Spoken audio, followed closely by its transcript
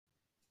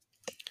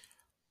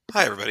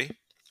Hi, everybody.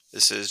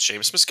 This is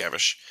James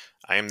Miscavige.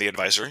 I am the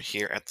advisor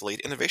here at the Lead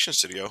Innovation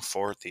Studio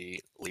for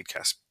the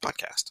Leadcast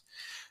podcast.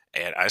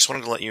 And I just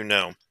wanted to let you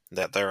know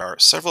that there are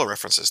several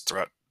references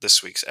throughout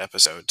this week's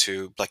episode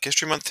to Black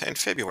History Month in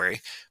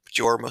February, but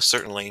you're most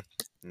certainly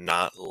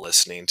not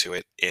listening to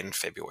it in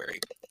February,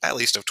 at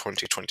least of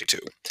 2022.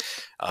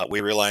 We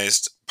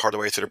realized part of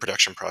the way through the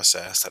production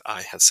process that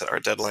I had set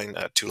our deadline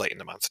too late in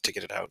the month to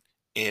get it out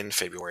in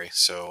February.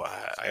 So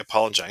I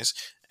apologize,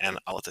 and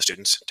I'll let the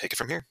students take it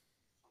from here.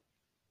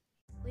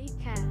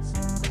 Leadcast.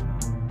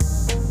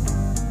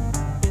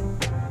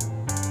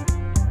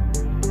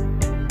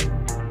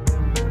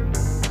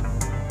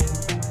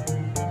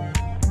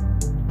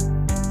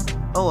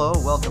 Hello,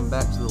 welcome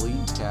back to the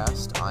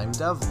Leadcast. I'm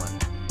Devlin.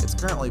 It's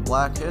currently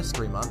Black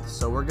History Month,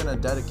 so we're going to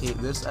dedicate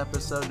this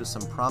episode to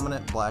some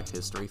prominent Black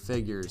history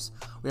figures.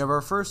 We have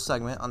our first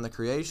segment on the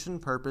creation,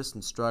 purpose,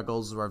 and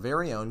struggles of our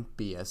very own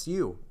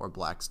BSU, or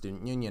Black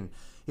Student Union.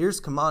 Here's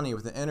Kamani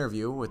with an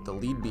interview with the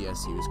lead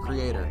BSU's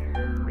creator.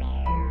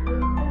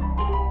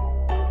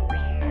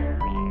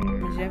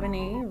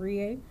 Jevanee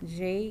Rie,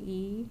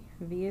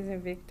 J-E-V as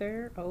in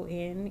Victor,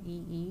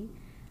 O-N-E-E.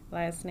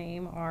 Last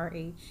name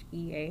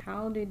R-H-E-A.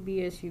 How did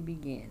BSU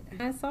begin?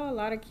 I saw a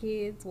lot of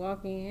kids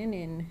walk in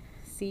and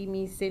see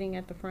me sitting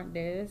at the front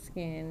desk,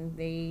 and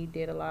they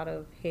did a lot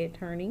of head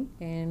turning.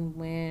 And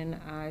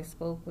when I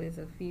spoke with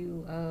a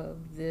few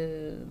of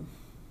the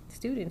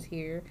students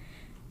here,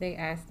 they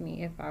asked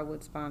me if I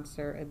would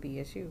sponsor a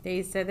BSU.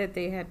 They said that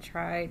they had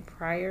tried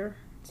prior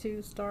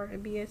to start a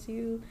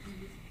BSU,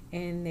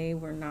 and they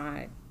were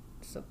not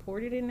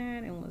supported in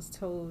that and was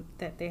told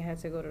that they had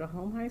to go to the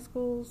home high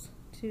schools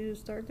to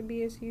start the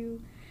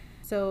BSU.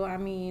 So, I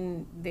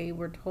mean, they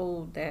were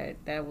told that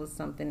that was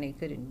something they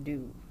couldn't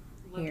do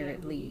here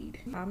at Lead.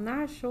 I'm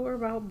not sure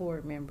about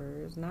board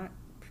members,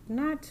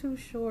 not too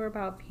sure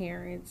about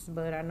parents,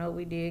 but I know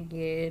we did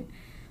get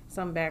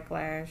some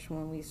backlash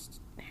when we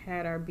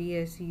had our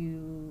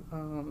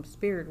BSU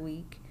Spirit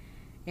Week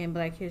and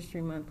Black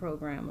History Month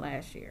program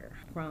last year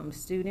from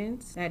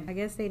students that I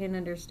guess they didn't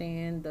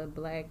understand the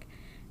Black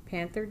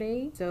Panther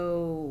Day.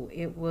 So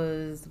it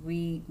was,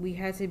 we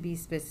had to be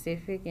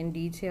specific and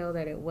detail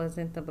that it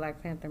wasn't the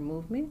Black Panther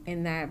movement,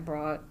 and that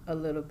brought a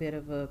little bit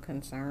of a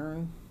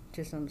concern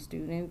to some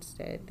students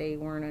that they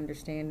weren't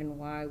understanding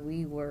why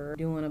we were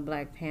doing a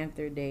Black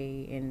Panther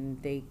Day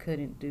and they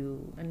couldn't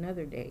do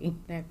another day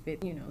that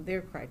fit,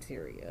 their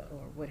criteria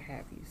or what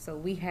have you. So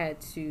we had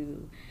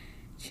to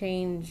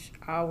change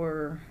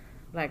our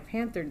Black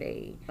Panther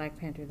Day, Black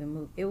Panther the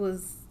movie. It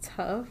was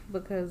tough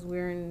because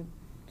we're in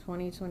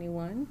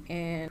 2021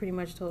 and pretty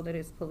much told that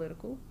it's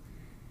political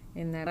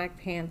and that Black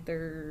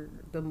Panther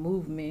the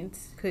movement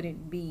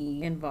couldn't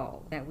be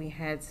involved, that we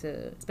had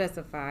to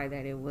specify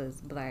that it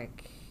was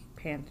Black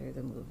Panther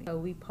the movie. So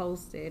we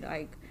posted,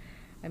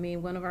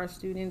 one of our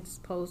students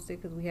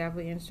posted, because we have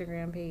an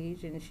Instagram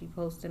page, and she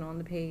posted on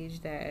the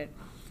page that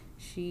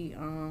she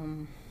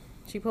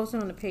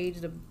posted on the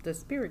page the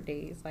Spirit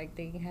Days like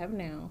they have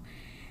now,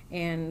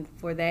 and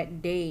for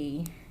that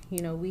day,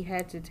 we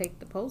had to take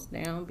the post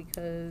down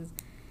because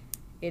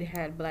it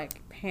had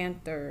Black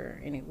Panther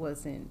and it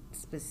wasn't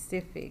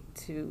specific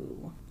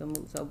to the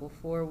movie. So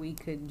before we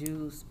could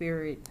do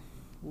Spirit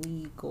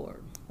Week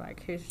or Black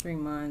History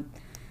Month,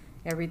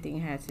 everything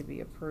had to be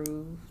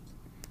approved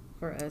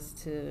for us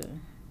to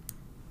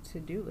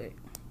do it.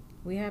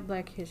 We had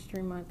Black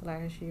History Month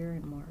last year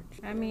in March.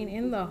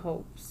 In the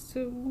hopes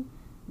to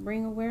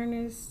bring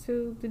awareness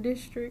to the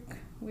district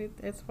with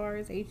as far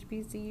as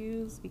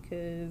HBCUs,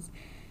 because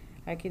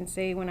I can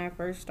say when I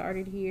first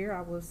started here,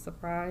 I was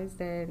surprised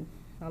that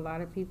a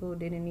lot of people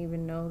didn't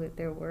even know that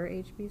there were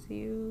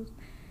HBCUs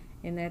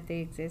and that they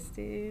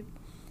existed.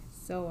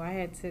 So I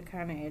had to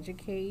kind of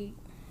educate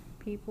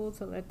people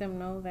to let them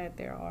know that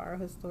there are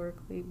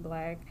historically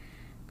Black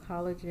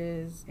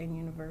colleges and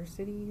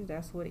universities.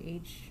 That's what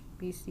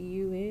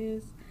HBCU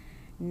is.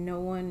 No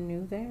one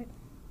knew that.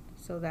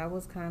 So that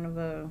was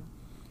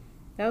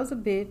a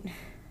bit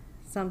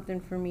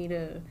something for me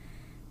to,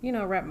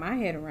 wrap my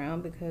head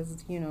around,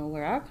 because,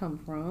 where I come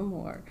from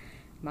or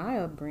my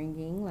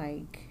upbringing,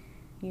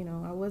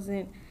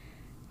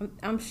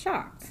 I'm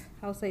shocked.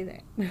 I'll say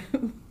that.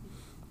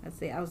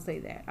 I'll say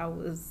that.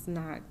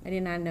 I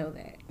did not know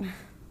that.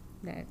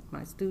 That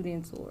my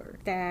students or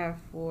staff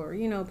or,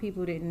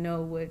 people didn't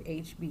know what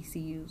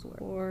HBCUs were.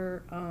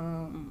 Or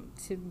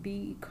to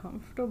be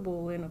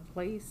comfortable in a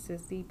place to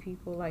see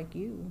people like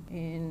you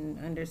and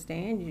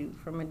understand you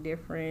from a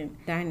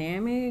different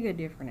dynamic, a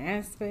different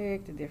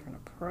aspect, a different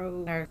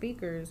approach. Our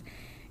speakers,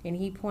 and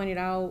he pointed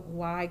out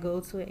why go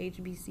to a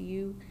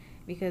HBCU,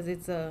 because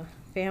it's a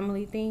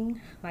family thing.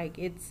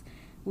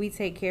 We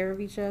take care of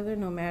each other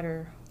no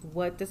matter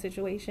what the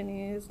situation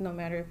is, no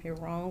matter if you're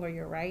wrong or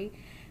you're right.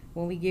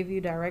 When we give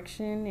you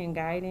direction and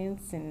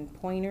guidance and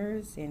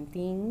pointers and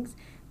things,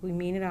 we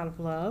mean it out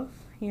of love,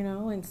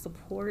 and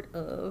support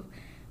of,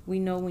 we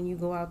know when you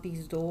go out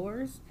these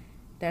doors,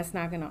 that's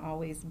not going to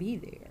always be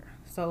there.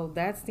 So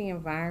that's the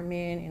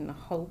environment and the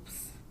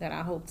hopes that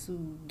I hope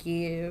to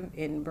give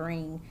and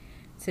bring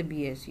to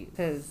BSU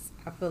because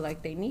I feel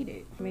like they need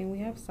it. I mean, we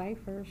have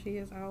Cypher. She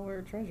is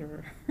our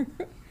treasurer.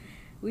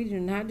 We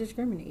do not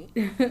discriminate.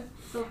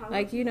 So how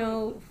Like, you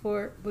know,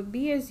 but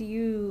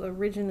BSU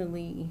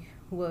originally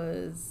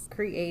was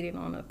created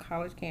on a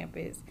college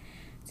campus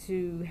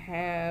to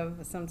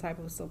have some type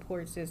of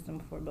support system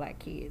for black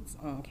kids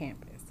on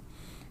campus.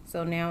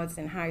 So now it's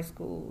in high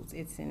schools,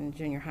 it's in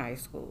junior high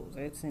schools,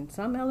 it's in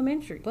some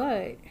elementary.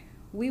 But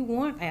we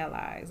want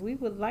allies. We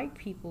would like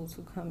people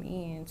to come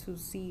in to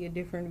see a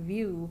different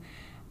view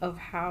of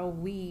how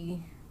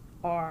we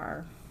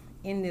are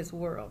in this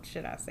world,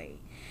 should I say.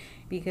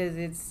 Because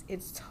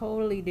it's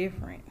totally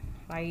different.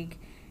 Like,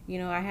 you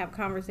know, I have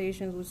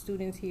conversations with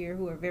students here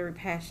who are very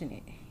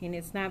passionate. And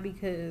it's not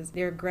because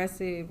they're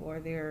aggressive or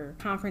they're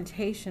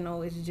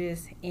confrontational. It's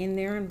just in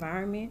their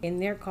environment, in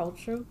their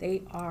culture,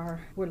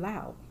 we're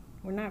loud.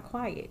 We're not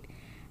quiet.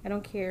 I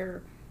don't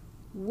care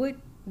what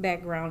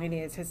background it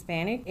is,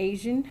 Hispanic,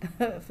 Asian,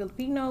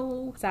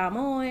 Filipino,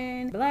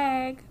 Samoan,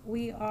 Black.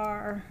 We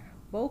are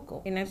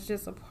vocal. And that's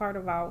just a part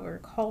of our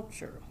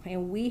culture.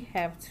 And we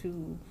have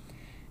to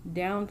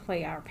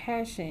downplay our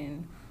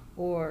passion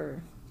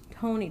or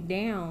tone it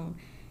down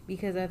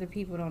because other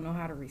people don't know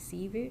how to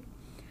receive it.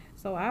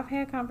 So I've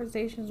had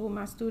conversations with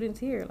my students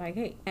here, like,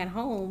 hey, at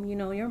home, you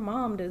know, your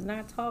mom does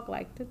not talk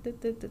like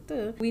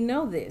da. We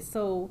know this.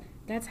 So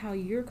that's how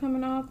you're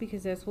coming off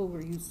because that's what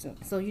we're used to.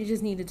 So you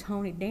just need to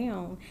tone it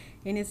down.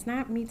 And it's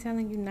not me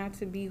telling you not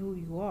to be who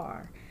you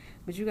are,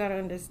 but you got to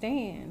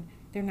understand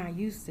they're not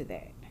used to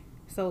that.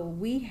 So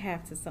we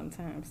have to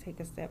sometimes take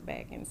a step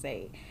back and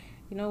say,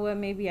 you know what,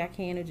 maybe I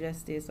can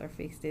adjust this or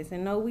fix this.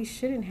 And no, we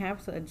shouldn't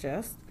have to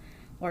adjust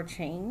or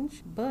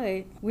change,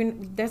 but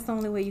that's the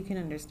only way you can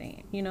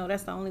understand. You know,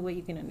 that's the only way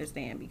you can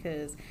understand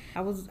because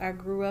I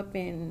grew up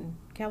in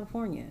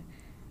California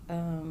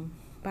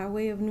by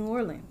way of New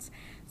Orleans.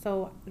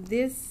 So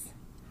this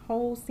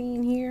whole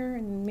scene here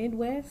in the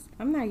Midwest,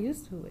 I'm not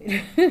used to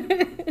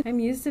it. I'm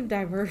used to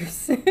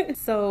diverse.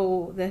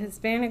 So the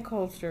Hispanic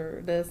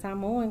culture, the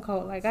Samoan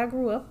culture, like I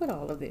grew up with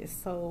all of this.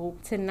 So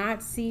to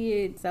not see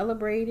it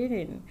celebrated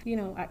and, you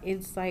know,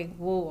 it's like,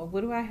 well,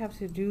 what do I have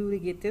to do to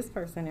get this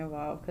person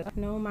involved? Because I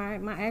know my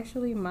lineage,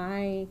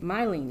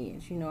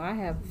 you know, I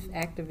have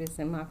activists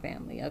in my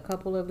family. A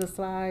couple of the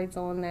slides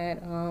on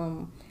that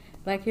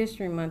Black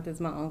History Month is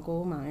my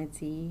uncle, my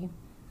auntie,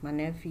 my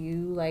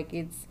nephew. Like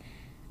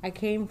I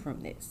came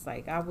from this.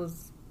 Like I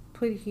was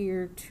put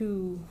here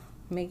to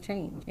make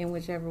change in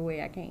whichever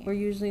way I can. We're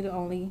usually the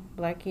only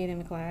black kid in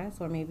the class,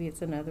 or maybe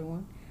it's another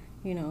one.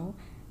 You know,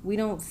 we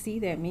don't see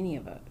that many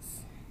of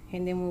us.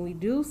 And then when we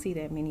do see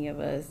that many of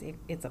us,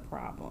 it's a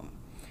problem.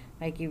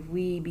 Like if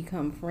we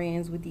become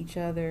friends with each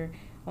other,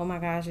 oh my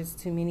gosh, it's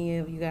too many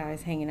of you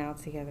guys hanging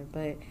out together.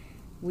 But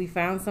we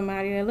found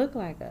somebody that looked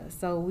like us.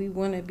 So we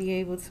want to be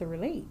able to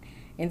relate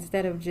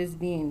instead of just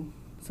being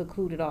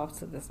secluded off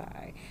to the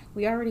side.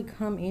 We already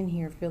come in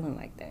here feeling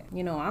like that.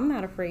 You know, I'm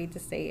not afraid to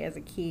say as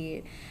a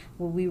kid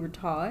what we were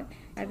taught.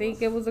 I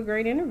think it was a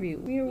great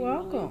interview. You're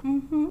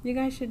welcome. You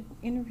guys should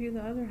interview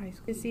the other high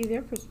school to see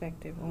their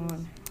perspective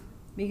on,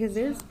 because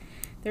there's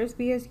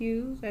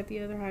BSUs at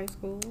the other high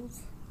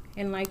schools,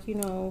 and like, you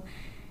know,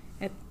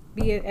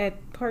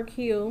 at Park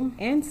Hill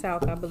and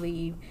South, I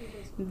believe,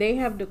 they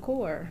have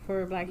decor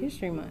for Black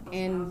History Month.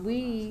 And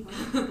we,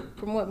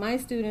 from what my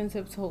students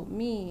have told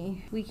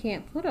me, we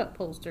can't put up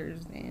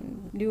posters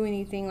and do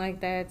anything like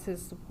that to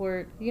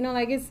support, you know,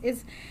 like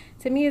it's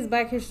to me it's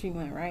Black History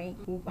Month, right?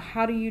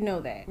 How do you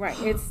know that? Right.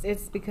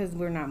 It's because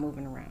we're not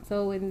moving around.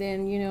 So, and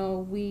then, you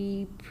know,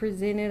 we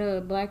presented a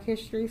Black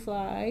History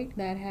slide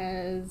that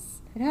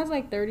has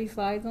like 30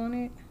 slides on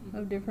it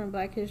of different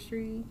Black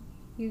History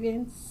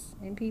events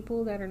and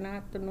people that are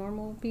not the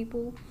normal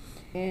people.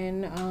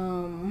 And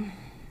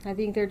I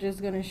think they're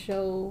just gonna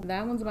show,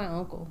 that one's my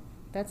uncle.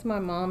 That's my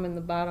mom in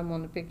the bottom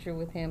on the picture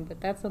with him,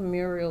 but that's a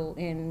mural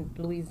in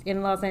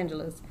Los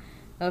Angeles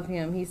of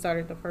him. He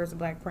started the first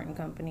black printing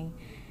company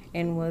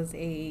and was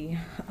a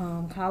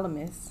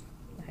columnist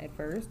at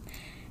first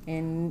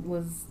and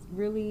was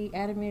really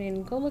adamant,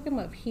 and go look him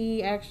up.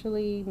 He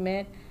actually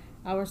met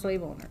our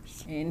slave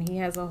owners, and he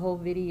has a whole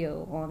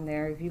video on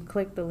there. If you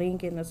click the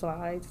link in the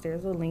slides,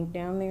 there's a link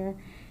down there.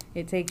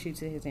 It takes you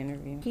to his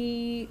interview.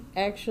 He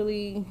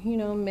actually, you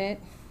know,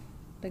 met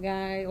the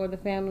guy or the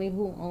family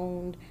who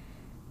owned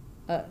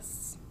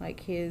us,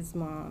 like his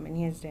mom and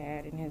his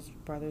dad and his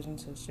brothers and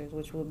sisters,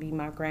 which will be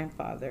my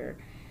grandfather,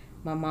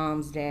 my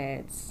mom's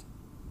dad's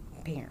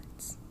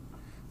parents.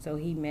 So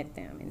he met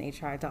them, and they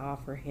tried to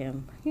offer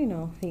him, you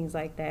know, things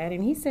like that.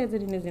 And he says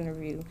it in his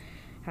interview,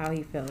 how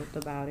he felt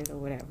about it or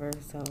whatever.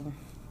 So,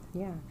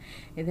 yeah.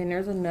 And then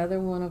there's another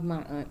one of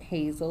my Aunt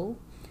Hazel,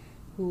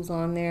 who's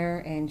on there,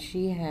 and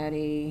she had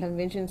a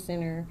convention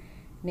center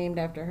named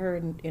after her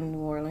in New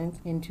Orleans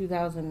in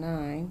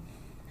 2009.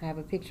 I have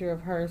a picture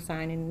of her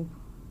signing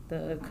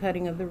the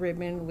cutting of the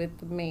ribbon with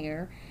the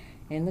mayor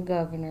and the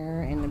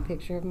governor, and the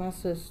picture of my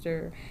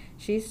sister.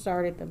 She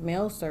started the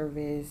mail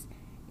service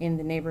in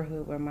the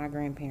neighborhood where my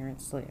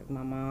grandparents lived.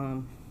 My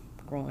mom,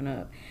 growing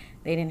up,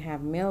 they didn't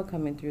have mail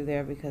coming through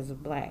there because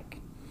of black.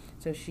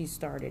 So she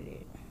started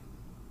it.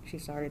 She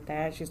started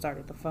that. She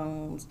started the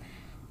phones,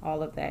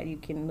 all of that. You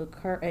can look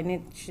her,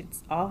 and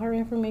all her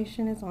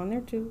information is on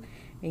there too,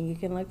 and you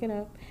can look it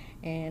up.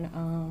 And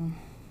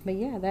but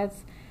yeah,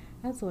 that's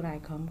what I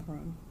come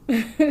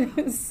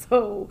from.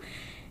 So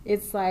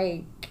it's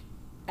like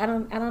I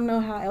don't know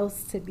how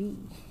else to be,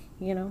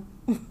 you know.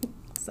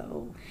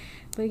 So,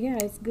 but yeah,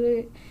 it's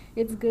good.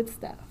 It's good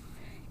stuff.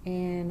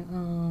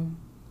 And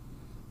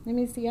let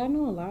me see. I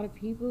know a lot of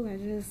people.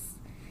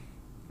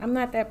 I'm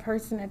not that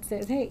person that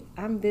says, "Hey,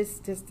 I'm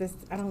this."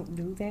 I don't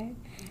do that.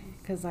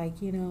 Because,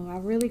 like, you know, I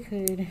really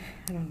could,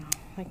 I don't know,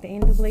 like the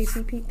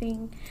NAACP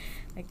thing,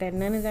 like that,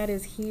 none of that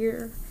is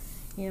here.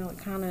 You know, it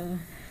kind of,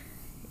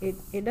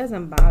 it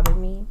doesn't bother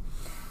me,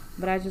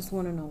 but I just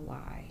want to know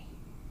why.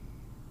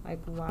 Like,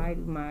 why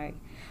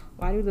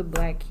do the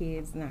black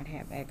kids not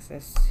have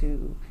access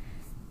to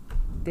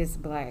this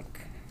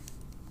black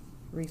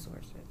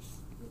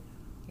resources?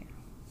 Yeah.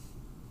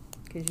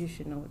 Because you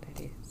should know what that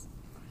is.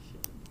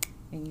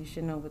 And you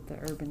should know what the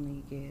Urban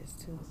League is,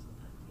 too.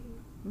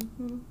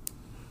 Mm-hmm.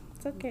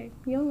 It's okay.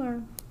 You'll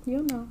learn.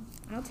 You'll know.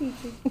 I'll teach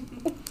you.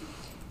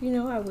 You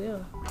know I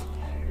will.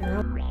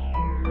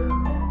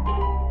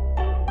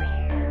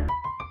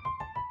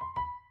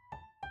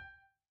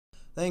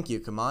 Thank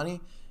you,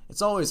 Kamani.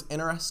 It's always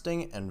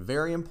interesting and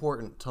very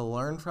important to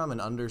learn from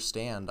and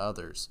understand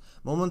others.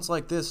 Moments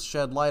like this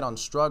shed light on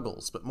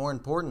struggles, but more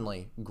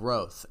importantly,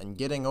 growth and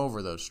getting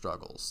over those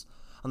struggles.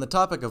 On the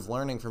topic of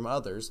learning from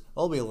others,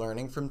 I'll be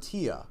learning from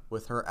Tia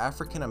with her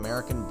African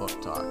American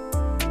book talk.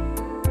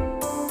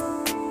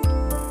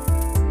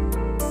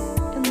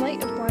 In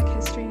light of Black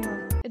History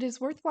Month, it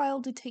is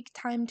worthwhile to take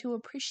time to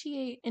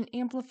appreciate and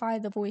amplify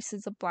the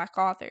voices of Black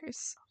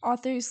authors.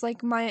 Authors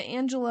like Maya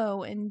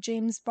Angelou and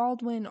James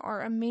Baldwin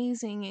are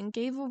amazing and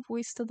gave a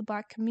voice to the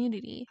Black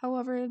community.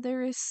 However,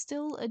 there is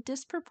still a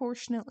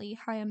disproportionately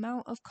high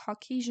amount of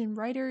Caucasian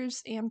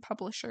writers and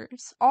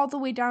publishers, all the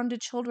way down to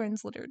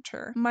children's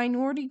literature.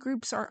 Minority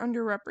groups are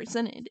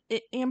underrepresented.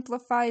 It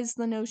amplifies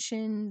the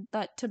notion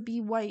that to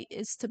be white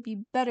is to be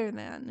better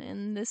than,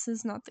 and this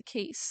is not the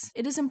case.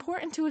 It is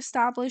important to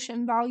establish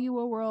and value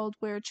a world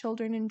where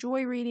children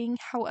enjoy reading.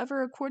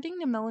 However, according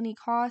to Melanie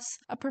Koss,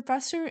 a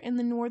professor in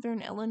the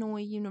Northern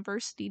Illinois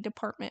University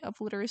Department of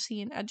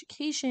Literacy and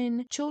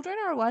Education, children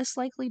are less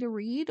likely to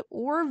read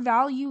or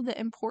value the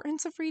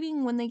importance of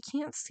reading when they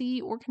can't see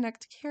or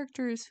connect to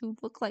characters who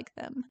look like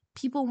them.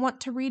 People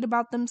want to read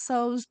about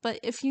themselves, but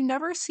if you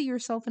never see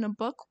yourself in a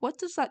book, what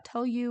does that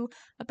tell you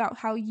about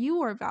how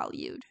you are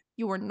valued?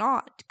 You are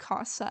not,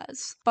 Koss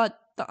says. But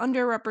the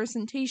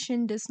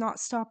underrepresentation does not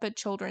stop at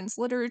children's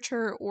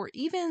literature or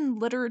even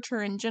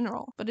literature in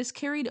general, but is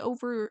carried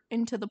over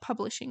into the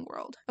publishing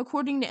world.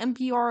 According to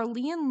NPR,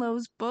 Leon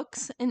Lowe's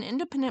Books, an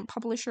independent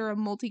publisher of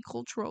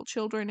multicultural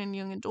children and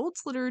young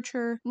adults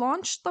literature,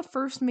 launched the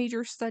first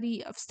major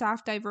study of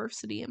staff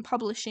diversity in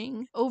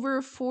publishing.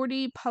 Over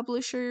 40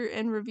 publisher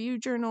and review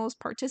journals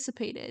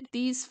participated.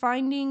 These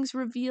findings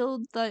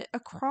revealed that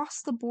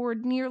across the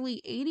board,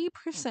 nearly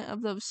 80%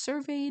 of those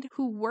surveyed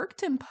who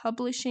worked in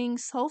publishing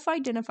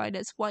self-identified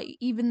as white,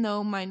 even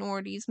though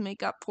minorities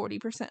make up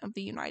 40% of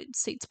the United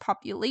States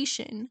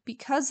population.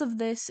 Because of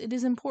this, it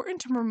is important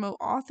to promote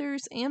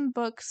authors and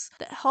books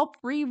that help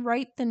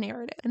rewrite the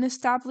narrative and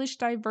establish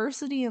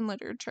diversity in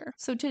literature.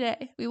 So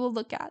today, we will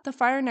look at The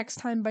Fire Next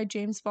Time by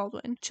James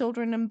Baldwin,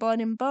 Children of Blood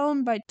and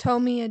Bone by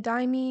Tomi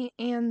Adeyemi,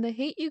 and The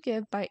Hate You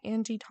Give by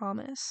Angie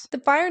Thomas. The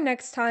Fire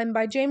Next Time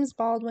by James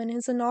Baldwin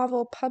is a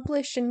novel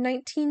published in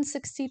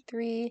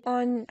 1963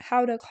 on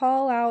how to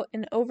call out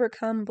and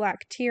overcome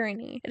Black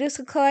tyranny. It is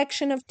a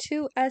collection of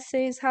 2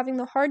 essays having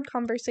the hard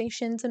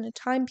conversations in a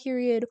time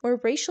period where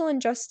racial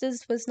injustice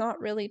was not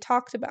really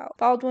talked about.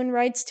 Baldwin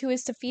writes to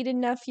his defeated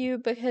nephew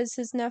because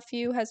his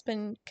nephew has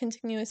been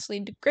continuously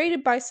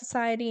degraded by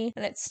society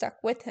and it stuck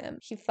with him.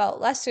 He felt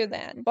lesser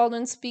than.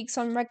 Baldwin speaks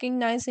on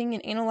recognizing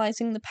and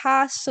analyzing the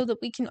past so that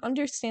we can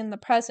understand the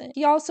present.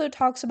 He also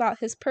talks about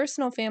his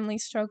personal family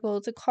struggle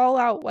to call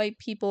out white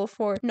people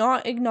for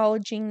not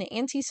acknowledging the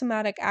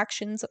anti-Semitic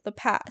actions of the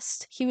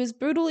past. He was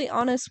brutally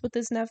honest with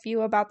his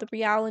nephew about the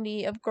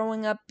reality of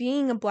growing up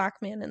being a Black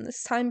man in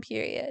this time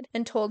period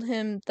and told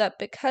him that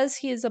because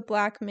he is a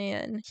Black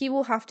man, he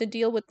will have to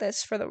deal with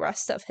this for the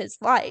rest of his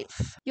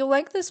life. You'll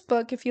like this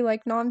book if you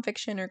like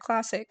nonfiction or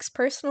classics.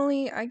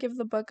 Personally, I give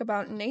the book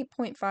about an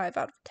 8.5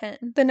 out of 10.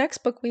 The next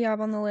book we have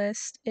on the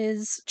list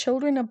is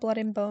Children of Blood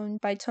and Bone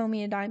by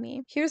Tomi Adeyemi.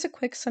 Here's a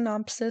quick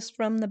synopsis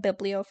from the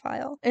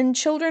Bibliophile. In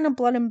Children of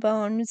Blood and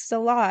Bone,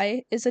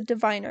 Zalai is a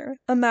diviner,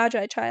 a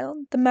magi child.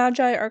 The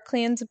magi are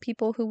clans of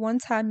people who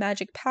once had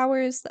magic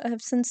powers that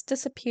have since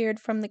disappeared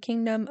from the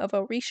kingdom of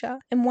Orisha.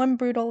 In one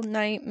brutal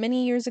night,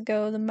 many years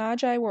ago, the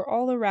magi were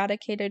all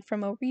eradicated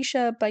from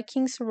Orisha by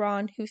King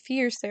Saran, who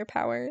fears their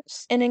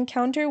powers. An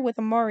encounter with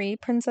Amari,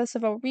 princess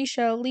of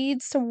Orisha,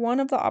 leads to one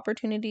of the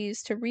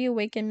opportunities to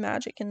reawaken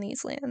magic in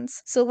these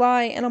lands.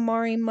 Zalai and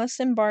Amari must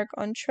embark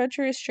on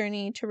treacherous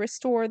journey to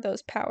restore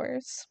those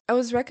powers. I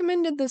was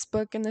recommended this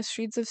book in the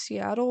streets of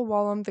Seattle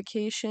while on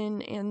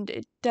vacation, and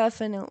it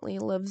definitely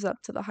lives up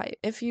to the hype.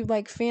 If you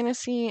like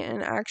fantasy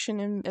and action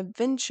and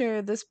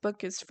adventure, this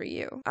book is for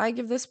you. I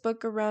give this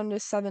book around a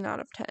 7 out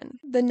of 10.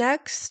 The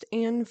next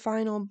and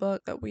final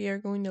book that we are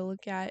going to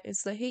look at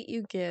is The Hate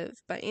You Give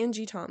by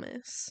Angie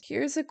Thomas.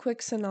 Here's a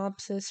quick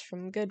synopsis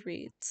from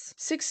Goodreads.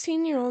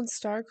 16-year-old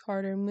Star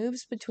Carter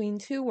moves between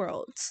two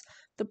worlds,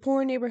 the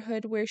poor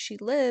neighborhood where she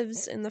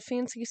lives and the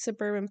fancy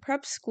suburban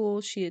prep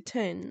school she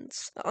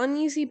attends. The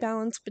uneasy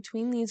balance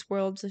between these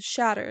worlds is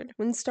shattered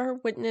when Star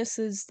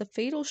witnesses the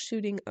fatal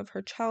shooting of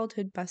her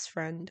childhood best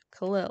friend,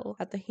 Khalil,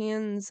 at the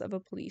hands of a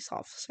police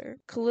officer.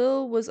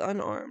 Khalil was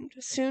unarmed.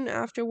 Soon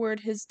afterward,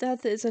 his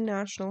death is a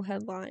national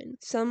headline.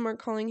 Some are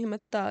calling him a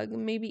thug,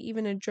 maybe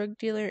even a drug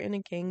dealer and a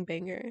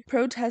gangbanger.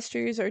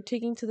 Protesters are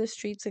taking to the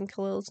streets in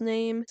Khalil's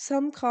name.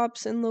 Some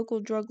cops and local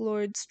drug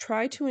lords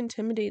try to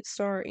intimidate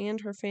Star and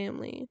her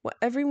family. What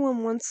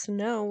everyone wants to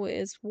know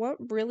is what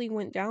really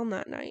went down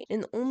that night,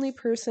 and the only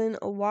person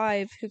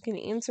alive who can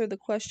answer the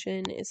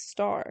question is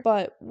Star.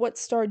 But what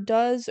Star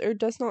does or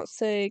does not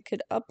say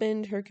could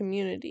upend her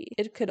community.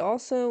 It could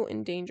also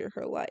endanger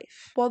her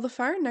life. While The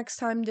Fire Next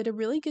Time did a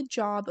really good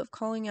job of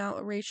calling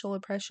out racial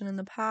oppression in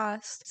the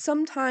past,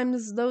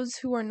 sometimes those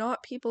who are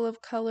not people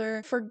of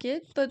color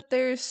forget that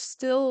there's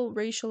still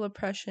racial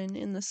oppression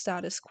in the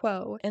status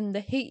quo, and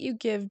The Hate You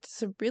Give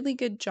does a really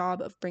good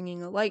job of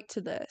bringing a light to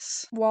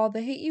this. While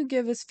The Hate You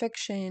Give is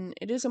fiction,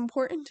 it is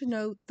important to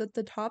note that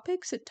the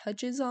topics it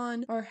touches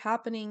on are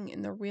happening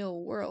in the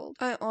real world.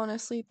 I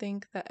honestly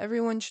think that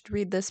everyone should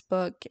read this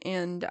book,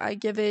 and I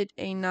give it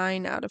a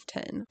 9 out of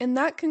 10. And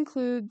that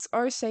concludes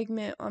our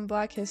segment on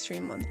Black History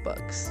Month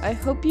books. I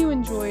hope you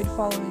enjoyed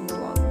following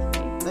along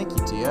with me. Thank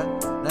you, Tia.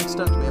 Next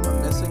up, we have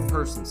a missing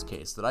persons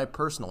case that I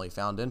personally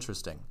found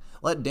interesting.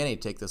 Let Danny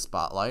take the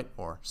spotlight,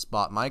 or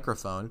spot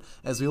microphone,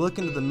 as we look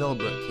into the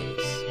Millbrook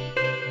case.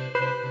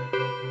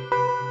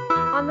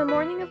 On the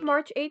morning of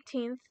March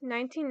 18,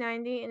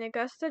 1990, in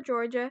Augusta,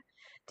 Georgia,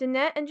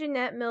 Danette and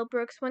Jeanette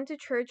Millbrooks went to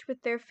church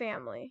with their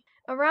family.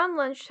 Around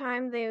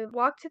lunchtime, they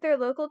walked to their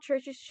local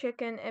church's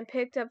chicken and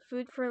picked up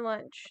food for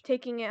lunch,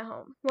 taking it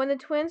home. When the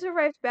twins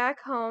arrived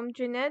back home,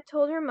 Jeanette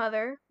told her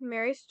mother,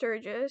 Mary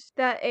Sturgis,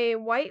 that a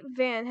white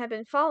van had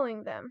been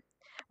following them.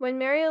 When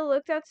Mary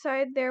looked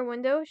outside their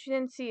window, she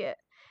didn't see it.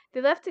 They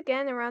left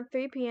again around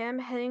 3 p.m.,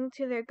 heading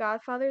to their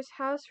godfather's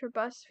house for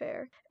bus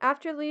fare.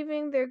 After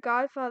leaving their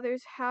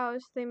godfather's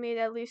house, they made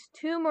at least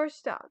 2 more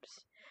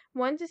stops,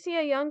 one to see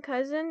a young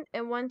cousin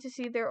and one to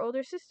see their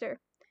older sister.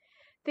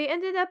 They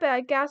ended up at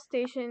a gas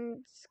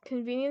station's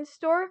convenience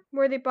store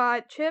where they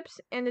bought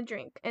chips and a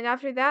drink, and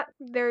after that,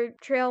 their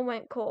trail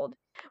went cold.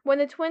 When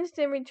the twins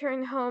didn't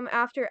return home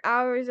after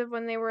hours of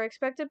when they were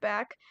expected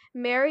back,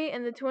 Mary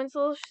and the twins'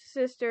 little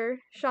sister,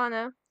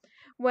 Shauna,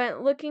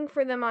 went looking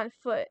for them on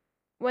foot.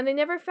 When they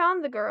never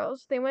found the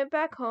girls, they went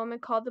back home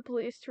and called the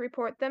police to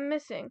report them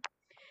missing.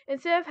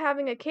 Instead of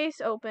having a case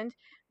opened,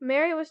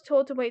 Mary was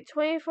told to wait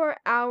 24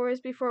 hours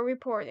before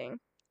reporting.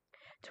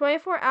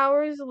 24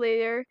 hours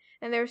later,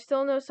 and there was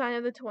still no sign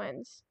of the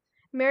twins.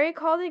 Mary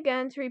called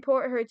again to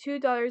report her 2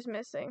 daughters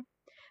missing.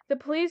 The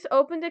police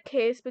opened a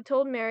case but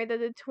told Mary that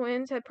the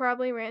twins had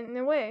probably ran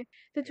away.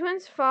 The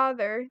twins'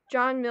 father,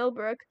 John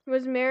Millbrook,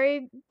 was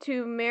married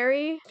to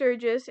Mary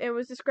Sturgis and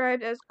was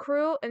described as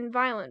cruel and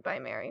violent by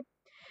Mary.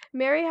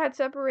 Mary had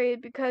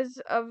separated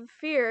because of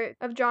fear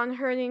of John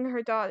hurting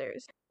her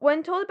daughters.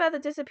 When told about the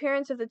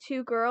disappearance of the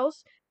 2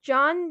 girls,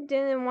 John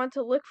didn't want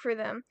to look for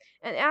them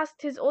and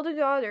asked his older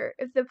daughter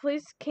if the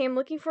police came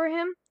looking for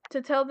him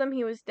to tell them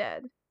he was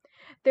dead.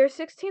 Their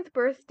 16th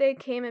birthday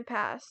came and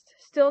passed.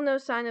 Still no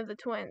sign of the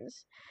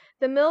twins.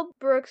 The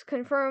Millbrooks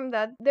confirmed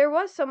that there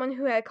was someone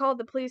who had called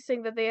the police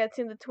saying that they had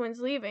seen the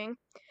twins leaving.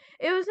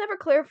 It was never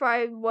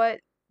clarified what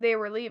they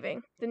were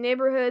leaving. The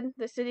neighborhood,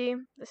 the city,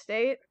 the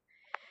state.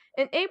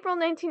 In April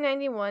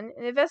 1991,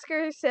 an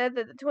investigator said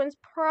that the twins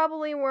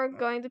probably weren't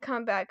going to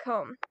come back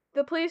home.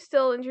 The police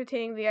still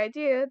entertaining the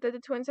idea that the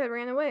twins had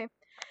ran away.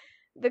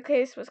 The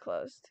case was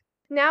closed.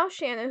 Now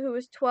Shanna, who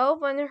was 12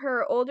 when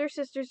her older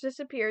sisters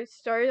disappeared,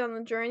 started on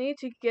the journey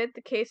to get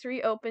the case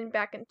reopened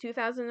back in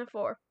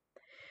 2004.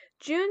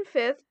 June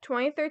 5,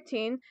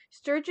 2013,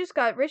 Sturgis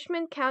got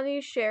Richmond County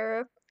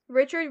Sheriff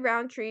Richard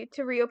Roundtree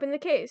to reopen the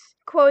case,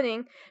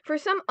 quoting, "For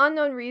some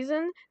unknown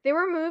reason, they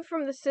were removed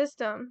from the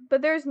system,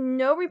 but there is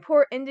no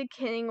report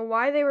indicating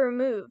why they were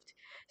removed.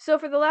 So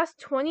for the last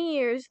 20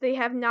 years, they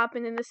have not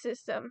been in the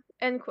system."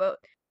 End quote.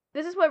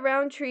 This is what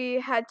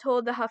Roundtree had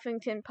told the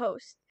Huffington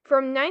Post.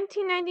 From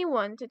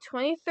 1991 to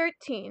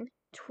 2013,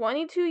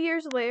 22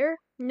 years later,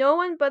 no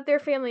one but their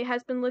family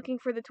has been looking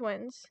for the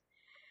twins.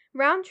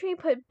 Roundtree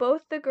put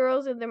both the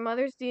girls and their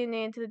mother's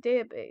DNA into the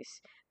database,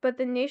 but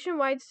the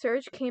nationwide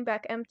search came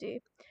back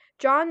empty.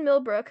 John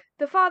Millbrook,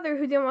 the father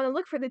who didn't want to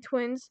look for the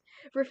twins,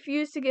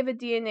 refused to give a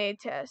DNA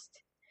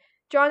test.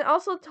 John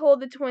also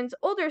told the twins'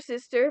 older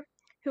sister,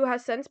 who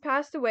has since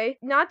passed away,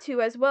 not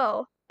to as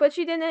well, but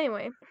she did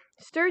anyway.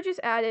 Sturgis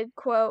added,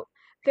 quote,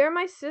 "They're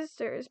my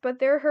sisters, but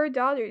they're her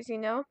daughters, you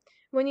know.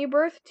 When you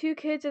birth 2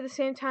 kids at the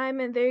same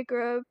time and they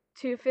grow up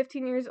to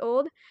 15 years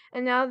old,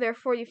 and now they're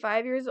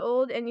 45 years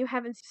old, and you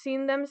haven't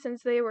seen them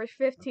since they were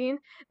 15,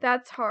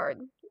 that's hard.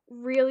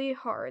 Really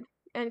hard."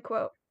 End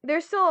quote.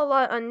 There's still a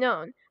lot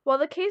unknown. While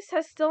the case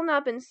has still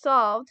not been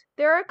solved,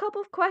 there are a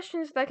couple of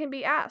questions that can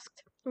be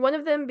asked. One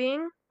of them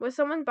being, was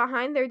someone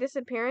behind their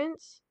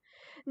disappearance?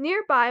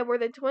 Nearby where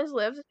the twins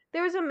lived,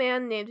 there was a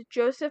man named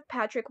Joseph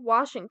Patrick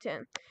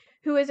Washington,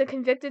 who is a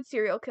convicted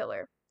serial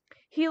killer.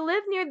 He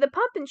lived near the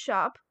Pumpkin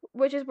Shop,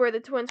 which is where the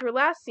twins were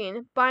last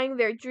seen, buying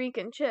their drink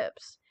and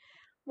chips.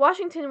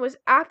 Washington was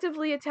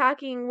actively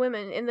attacking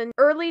women in the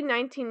early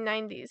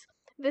 1990s,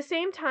 the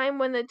same time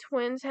when the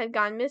twins had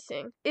gone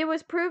missing. It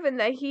was proven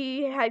that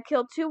he had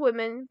killed 2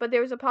 women, but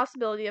there was a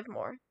possibility of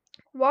more.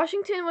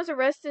 Washington was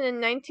arrested in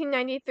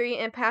 1993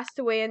 and passed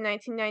away in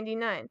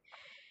 1999.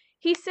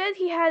 He said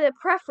he had a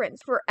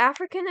preference for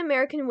African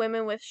American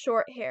women with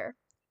short hair.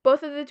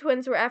 Both of the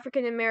twins were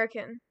African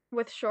American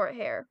with short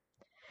hair.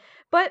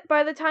 But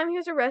by the time he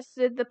was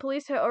arrested, the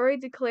police had already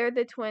declared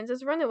the twins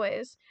as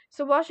runaways,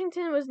 so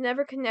Washington was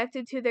never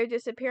connected to their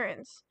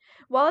disappearance.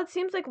 While it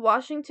seems like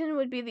Washington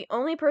would be the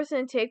only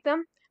person to take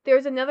them, there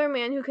was another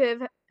man who could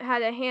have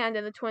had a hand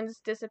in the twins'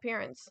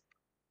 disappearance: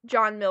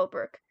 John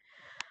Millbrook.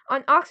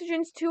 On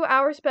Oxygen's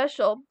 2-hour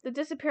special, The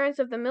Disappearance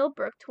of the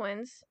Millbrook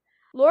Twins,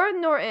 Laura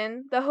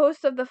Norton, the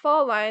host of The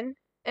Fall Line,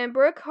 and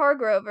Brooke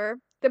Hargrover,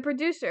 the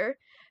producer,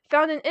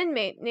 found an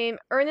inmate named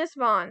Ernest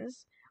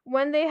Vaughns.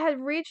 When they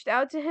had reached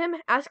out to him,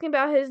 asking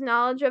about his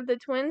knowledge of the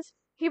twins,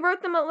 he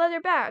wrote them a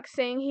letter back,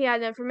 saying he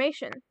had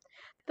information.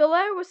 The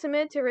letter was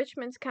submitted to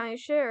Richmond County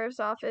Sheriff's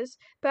Office,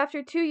 but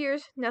after 2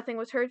 years, nothing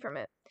was heard from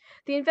it.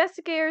 The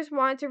investigators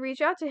wanted to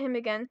reach out to him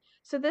again,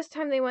 so this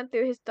time they went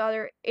through his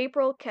daughter,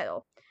 April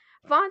Kettle.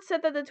 Vaughn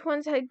said that the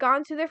twins had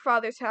gone to their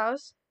father's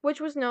house,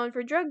 which was known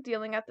for drug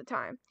dealing at the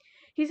time.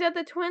 He said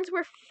the twins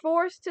were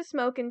forced to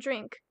smoke and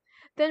drink.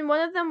 Then one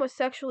of them was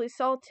sexually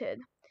assaulted.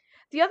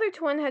 The other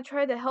twin had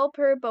tried to help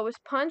her but was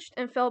punched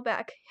and fell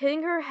back,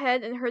 hitting her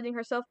head and hurting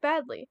herself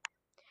badly.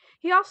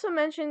 He also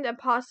mentioned a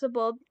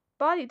possible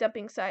body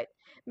dumping site,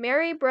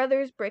 Mary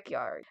Brothers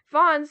Brickyard.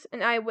 Vaughns,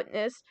 an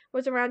eyewitness,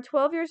 was around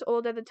 12 years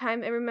old at the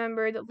time and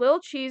remembered Lil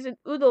Cheese and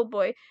Oodle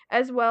Boy,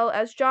 as well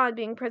as John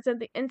being present at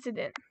the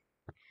incident.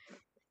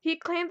 He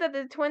claimed that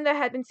the twin that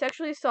had been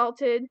sexually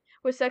assaulted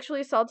was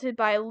sexually assaulted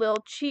by Lil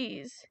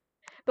Cheese.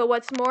 But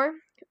what's more,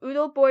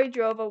 Oodle Boy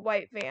drove a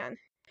white van.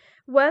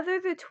 Whether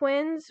the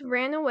twins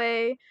ran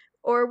away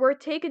or were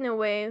taken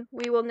away,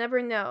 we will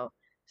never know.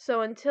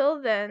 So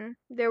until then,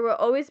 there will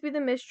always be the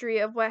mystery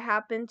of what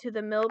happened to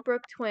the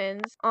Millbrook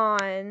twins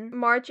on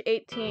March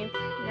 18th,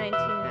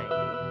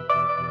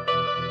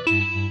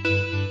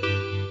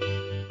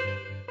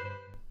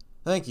 1990.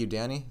 Thank you,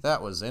 Danny.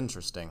 That was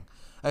interesting.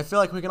 I feel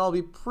like we can all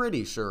be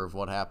pretty sure of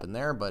what happened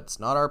there, but it's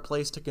not our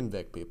place to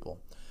convict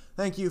people.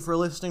 Thank you for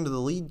listening to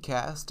the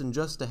Leadcast, and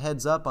just a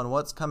heads up on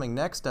what's coming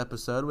next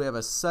episode, we have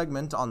a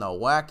segment on the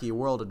wacky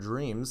world of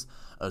dreams,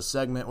 a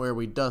segment where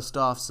we dust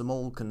off some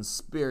old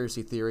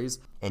conspiracy theories,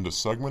 and a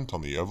segment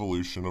on the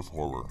evolution of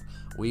horror.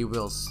 We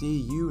will see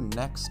you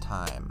next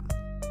time.